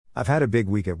I've had a big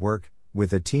week at work,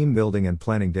 with a team building and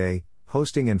planning day,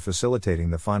 hosting and facilitating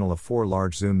the final of 4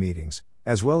 large Zoom meetings,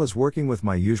 as well as working with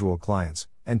my usual clients,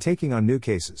 and taking on new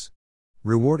cases.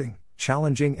 Rewarding,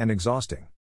 challenging and exhausting.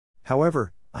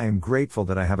 However, I am grateful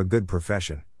that I have a good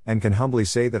profession, and can humbly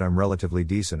say that I'm relatively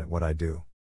decent at what I do.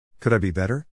 Could I be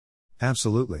better?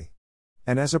 Absolutely.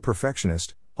 And as a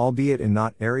perfectionist, albeit in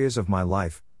not areas of my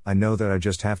life, I know that I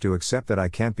just have to accept that I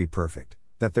can't be perfect,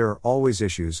 that there are always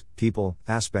issues, people,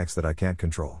 aspects that I can't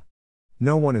control.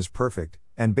 No one is perfect,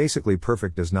 and basically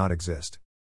perfect does not exist.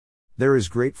 There is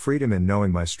great freedom in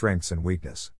knowing my strengths and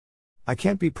weakness. I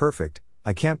can't be perfect,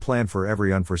 I can't plan for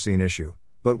every unforeseen issue,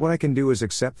 but what I can do is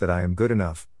accept that I am good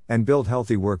enough, and build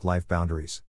healthy work-life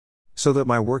boundaries. So that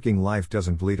my working life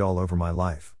doesn't bleed all over my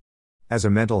life. As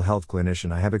a mental health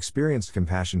clinician, I have experienced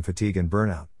compassion fatigue and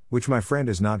burnout, which my friend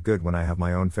is not good when I have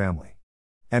my own family.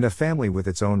 And a family with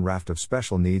its own raft of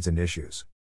special needs and issues.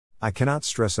 I cannot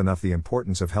stress enough the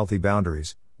importance of healthy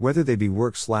boundaries, whether they be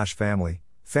work/family,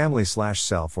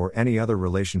 family/self or any other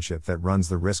relationship that runs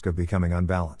the risk of becoming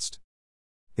unbalanced.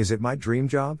 Is it my dream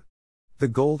job? The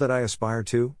goal that I aspire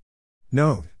to?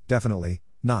 No, definitely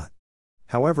not.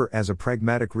 However, as a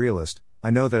pragmatic realist, I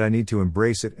know that I need to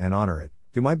embrace it and honor it,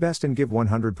 do my best and give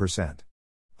 100%.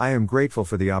 I am grateful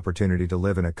for the opportunity to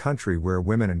live in a country where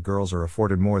women and girls are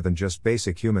afforded more than just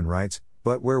basic human rights,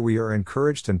 but where we are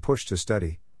encouraged and pushed to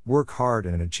study, work hard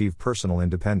and achieve personal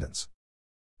independence.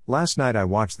 Last night I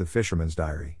watched The Fisherman's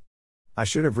Diary. I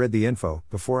should have read the info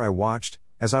before I watched,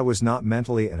 as I was not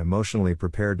mentally and emotionally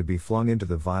prepared to be flung into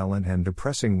the violent and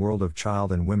depressing world of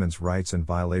child and women's rights and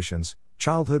violations,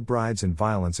 childhood brides and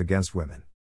violence against women.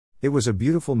 It was a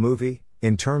beautiful movie,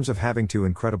 in terms of having 2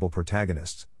 incredible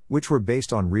protagonists, which were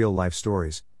based on real-life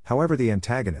stories. However, the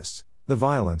antagonists, the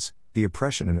violence, the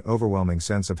oppression and overwhelming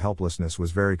sense of helplessness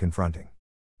was very confronting.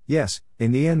 Yes,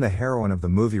 in the end the heroine of the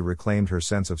movie reclaimed her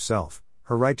sense of self,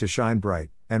 her right to shine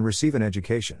bright, and receive an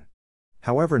education.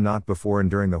 However, not before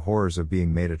and during the horrors of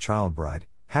being made a child bride,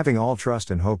 having all trust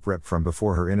and hope ripped from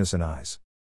before her innocent eyes.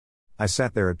 I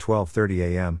sat there at 12:30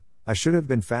 a.m., I should have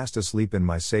been fast asleep in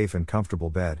my safe and comfortable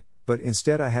bed, but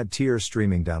instead I had tears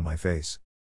streaming down my face.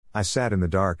 I sat in the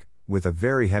dark, with a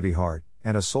very heavy heart,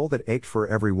 and a soul that ached for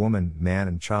every woman, man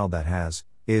and child that has,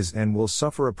 is and will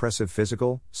suffer oppressive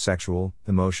physical, sexual,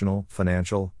 emotional,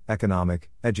 financial, economic,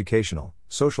 educational,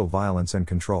 social violence and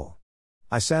control.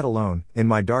 I sat alone, in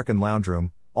my darkened lounge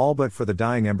room, all but for the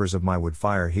dying embers of my wood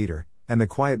fire heater, and the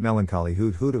quiet melancholy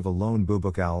hoot-hoot of a lone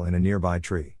boobook owl in a nearby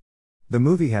tree. The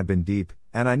movie had been deep,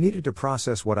 and I needed to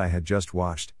process what I had just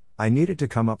watched. I needed to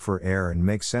come up for air and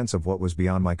make sense of what was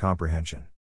beyond my comprehension.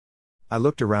 I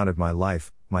looked around at my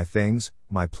life, my things,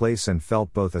 my place and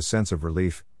felt both a sense of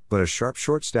relief, but a sharp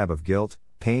short stab of guilt,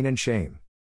 pain and shame.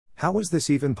 How was this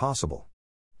even possible?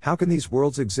 How can these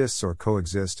worlds exist or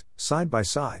coexist, side by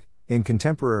side, in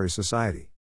contemporary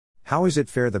society? How is it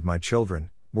fair that my children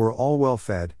were all well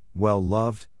fed, well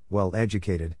loved, well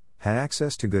educated, had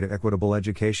access to good equitable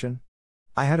education?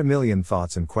 I had a million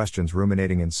thoughts and questions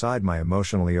ruminating inside my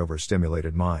emotionally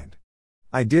overstimulated mind.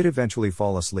 I did eventually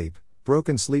fall asleep,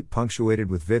 broken sleep punctuated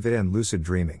with vivid and lucid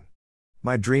dreaming.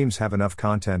 My dreams have enough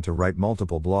content to write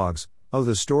multiple blogs,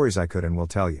 the stories I could and will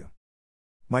tell you.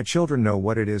 My children know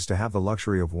what it is to have the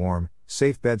luxury of warm,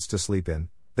 safe beds to sleep in.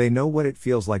 They know what it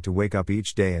feels like to wake up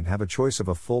each day and have a choice of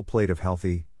a full plate of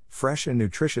healthy, fresh and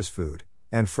nutritious food,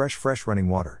 and fresh running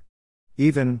water.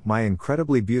 Even, my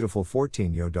incredibly beautiful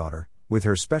 14-year-old daughter, with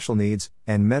her special needs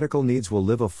and medical needs will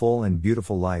live a full and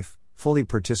beautiful life, fully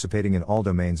participating in all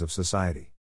domains of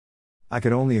society. I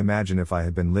could only imagine if I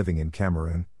had been living in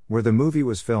Cameroon, where the movie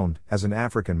was filmed, as an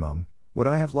African mom, would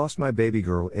I have lost my baby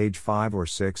girl age 5 or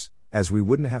 6, as we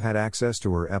wouldn't have had access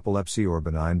to her epilepsy or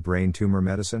benign brain tumor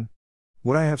medicine?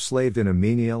 Would I have slaved in a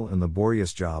menial and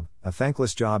laborious job, a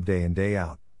thankless job day in day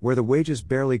out, where the wages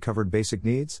barely covered basic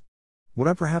needs? Would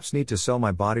I perhaps need to sell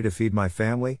my body to feed my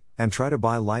family, and try to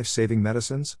buy life-saving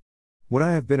medicines? Would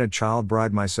I have been a child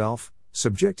bride myself,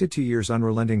 subjected to years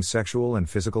unrelenting sexual and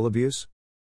physical abuse?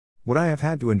 Would I have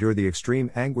had to endure the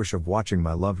extreme anguish of watching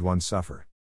my loved ones suffer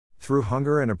through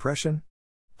hunger and oppression?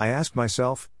 I ask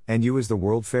myself, and you, is the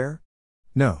world fair?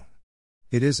 No.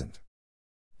 It isn't.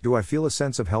 Do I feel a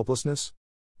sense of helplessness?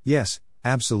 Yes,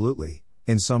 absolutely,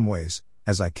 in some ways,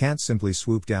 as I can't simply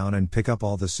swoop down and pick up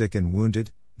all the sick and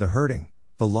wounded, the hurting,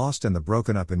 the lost and the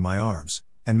broken up in my arms,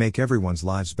 and make everyone's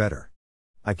lives better.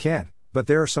 I can't, but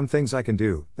there are some things I can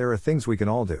do, there are things we can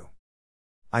all do.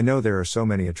 I know there are so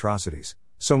many atrocities,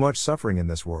 so much suffering in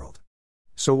this world.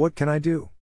 So what can I do?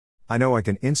 I know I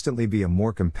can instantly be a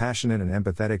more compassionate and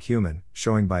empathetic human,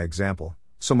 showing by example,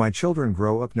 so my children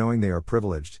grow up knowing they are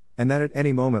privileged, and that at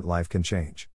any moment life can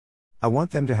change. I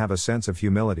want them to have a sense of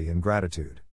humility and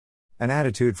gratitude. An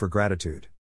attitude for gratitude.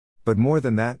 But more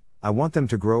than that, I want them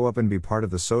to grow up and be part of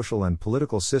the social and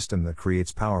political system that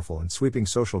creates powerful and sweeping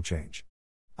social change.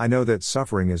 I know that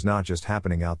suffering is not just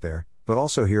happening out there, but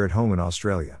also here at home in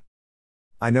Australia.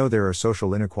 I know there are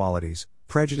social inequalities,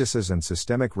 prejudices and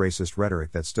systemic racist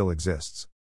rhetoric that still exists.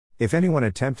 If anyone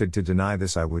attempted to deny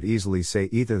this, I would easily say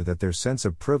either that their sense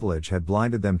of privilege had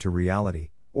blinded them to reality,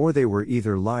 or they were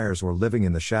either liars or living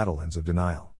in the shadowlands of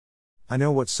denial. I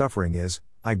know what suffering is.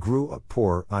 I grew up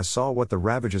poor. I saw what the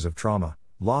ravages of trauma,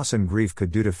 loss and grief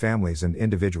could do to families and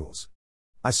individuals.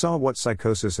 I saw what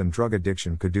psychosis and drug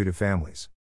addiction could do to families.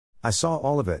 I saw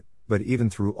all of it, but even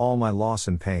through all my loss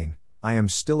and pain, I am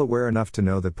still aware enough to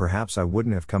know that perhaps I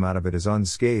wouldn't have come out of it as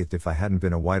unscathed if I hadn't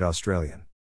been a white Australian.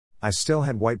 I still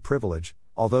had white privilege,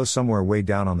 although somewhere way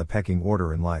down on the pecking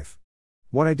order in life.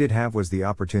 What I did have was the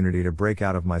opportunity to break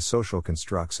out of my social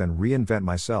constructs and reinvent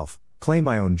myself, claim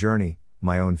my own journey,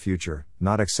 my own future,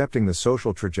 not accepting the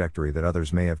social trajectory that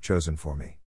others may have chosen for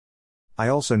me. I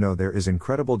also know there is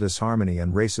incredible disharmony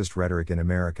and racist rhetoric in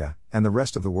America, and the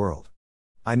rest of the world.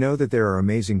 I know that there are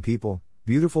amazing people,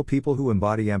 beautiful people who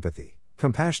embody empathy,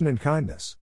 compassion and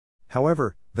kindness.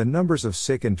 However, the numbers of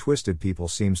sick and twisted people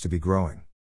seems to be growing.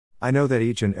 I know that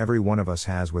each and every one of us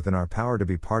has within our power to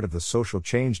be part of the social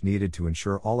change needed to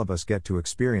ensure all of us get to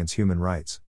experience human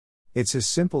rights. It's as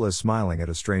simple as smiling at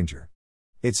a stranger.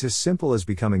 It's as simple as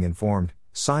becoming informed,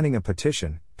 signing a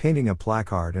petition, painting a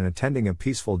placard and attending a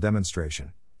peaceful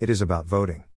demonstration. It is about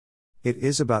voting. It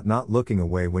is about not looking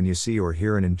away when you see or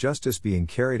hear an injustice being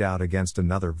carried out against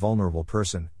another vulnerable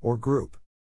person or group.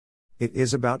 It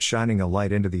is about shining a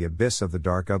light into the abyss of the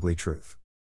dark, ugly truth.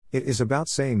 It is about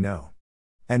saying no.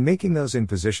 And making those in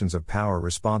positions of power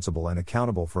responsible and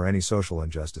accountable for any social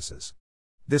injustices.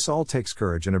 This all takes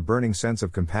courage and a burning sense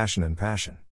of compassion and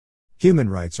passion. Human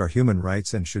rights are human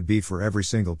rights and should be for every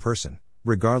single person,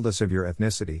 regardless of your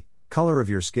ethnicity, color of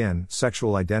your skin,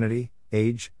 sexual identity,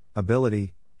 age,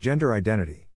 ability, gender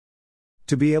identity.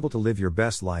 To be able to live your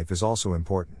best life is also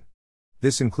important.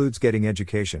 This includes getting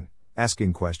education,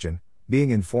 asking questions, being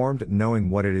informed and knowing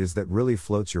what it is that really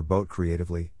floats your boat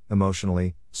creatively,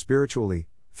 emotionally, spiritually,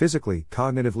 physically,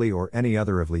 cognitively or any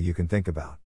otherly you can think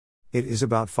about. It is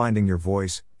about finding your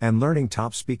voice, and learning to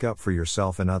speak up for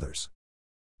yourself and others.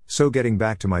 So getting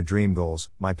back to my dream goals,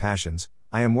 my passions,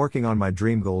 I am working on my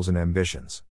dream goals and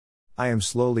ambitions. I am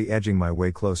slowly edging my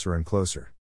way closer and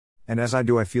closer. And as I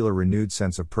do I feel a renewed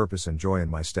sense of purpose and joy in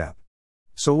my step.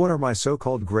 So what are my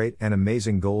so-called great and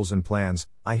amazing goals and plans,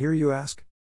 I hear you ask?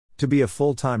 To be a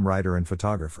full-time writer and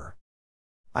photographer.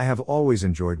 I have always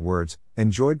enjoyed words,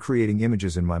 enjoyed creating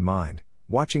images in my mind,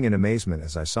 watching in amazement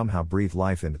as I somehow breathe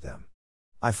life into them.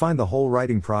 I find the whole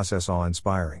writing process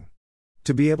awe-inspiring.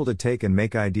 To be able to take and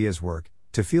make ideas work,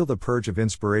 to feel the purge of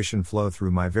inspiration flow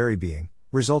through my very being,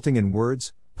 resulting in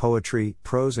words, poetry,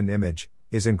 prose and image,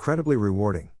 is incredibly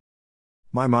rewarding.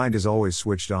 My mind is always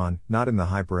switched on, not in the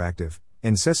hyperactive,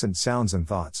 incessant sounds and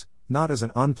thoughts, not as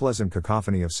an unpleasant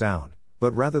cacophony of sound,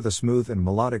 but rather the smooth and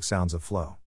melodic sounds of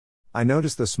flow. I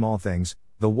notice the small things,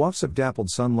 the wafts of dappled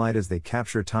sunlight as they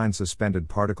capture tiny suspended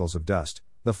particles of dust,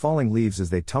 the falling leaves as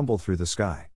they tumble through the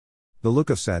sky. The look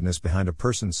of sadness behind a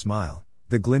person's smile,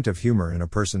 the glint of humor in a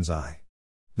person's eye.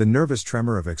 The nervous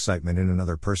tremor of excitement in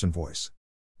another person's voice.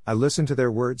 I listen to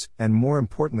their words, and more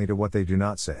importantly to what they do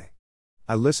not say.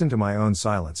 I listen to my own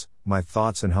silence, my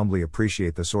thoughts and humbly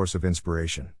appreciate the source of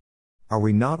inspiration. Are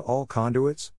we not all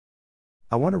conduits?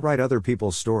 I want to write other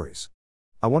people's stories.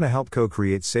 I want to help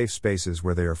co-create safe spaces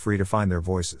where they are free to find their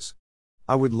voices.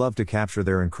 I would love to capture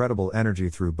their incredible energy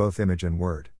through both image and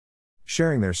word.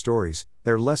 Sharing their stories,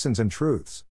 their lessons and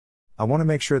truths. I want to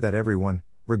make sure that everyone,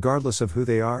 regardless of who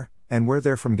they are, and where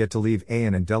they're from get to leave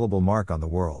an indelible mark on the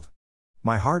world.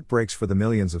 My heart breaks for the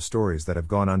millions of stories that have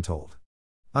gone untold.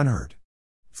 Unheard.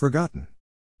 Forgotten.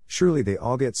 Surely they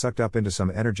all get sucked up into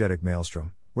some energetic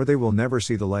maelstrom, where they will never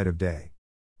see the light of day.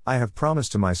 I have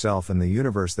promised to myself and the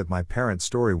universe that my parents'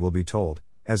 story will be told,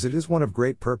 as it is one of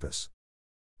great purpose.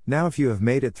 Now if you have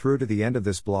made it through to the end of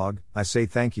this blog, I say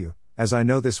thank you, as I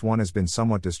know this one has been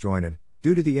somewhat disjointed,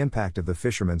 due to the impact of the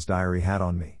Fisherman's Diary had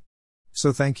on me.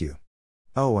 So thank you.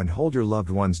 Oh, and hold your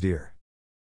loved ones dear.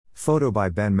 Photo by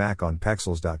Ben Mack on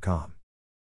Pexels.com.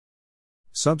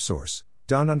 Subsource.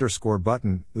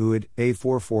 Done_button, UID,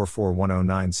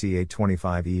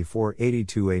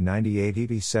 A444109C825E482A98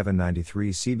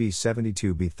 EB793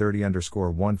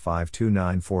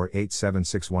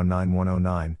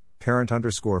 CB72B30_1529487619109,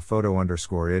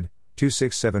 parent_photo_id,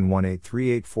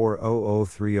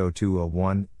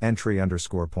 267183840030201,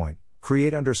 entry_point,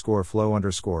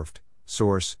 create_flow_ft,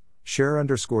 source, share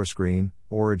underscore screen,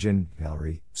 origin,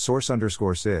 gallery, source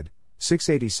underscore SID,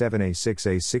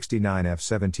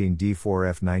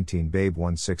 687A6A69F17D4F19 Babe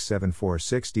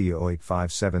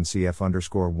 16746D0857CF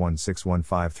underscore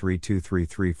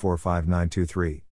 1615323345923923.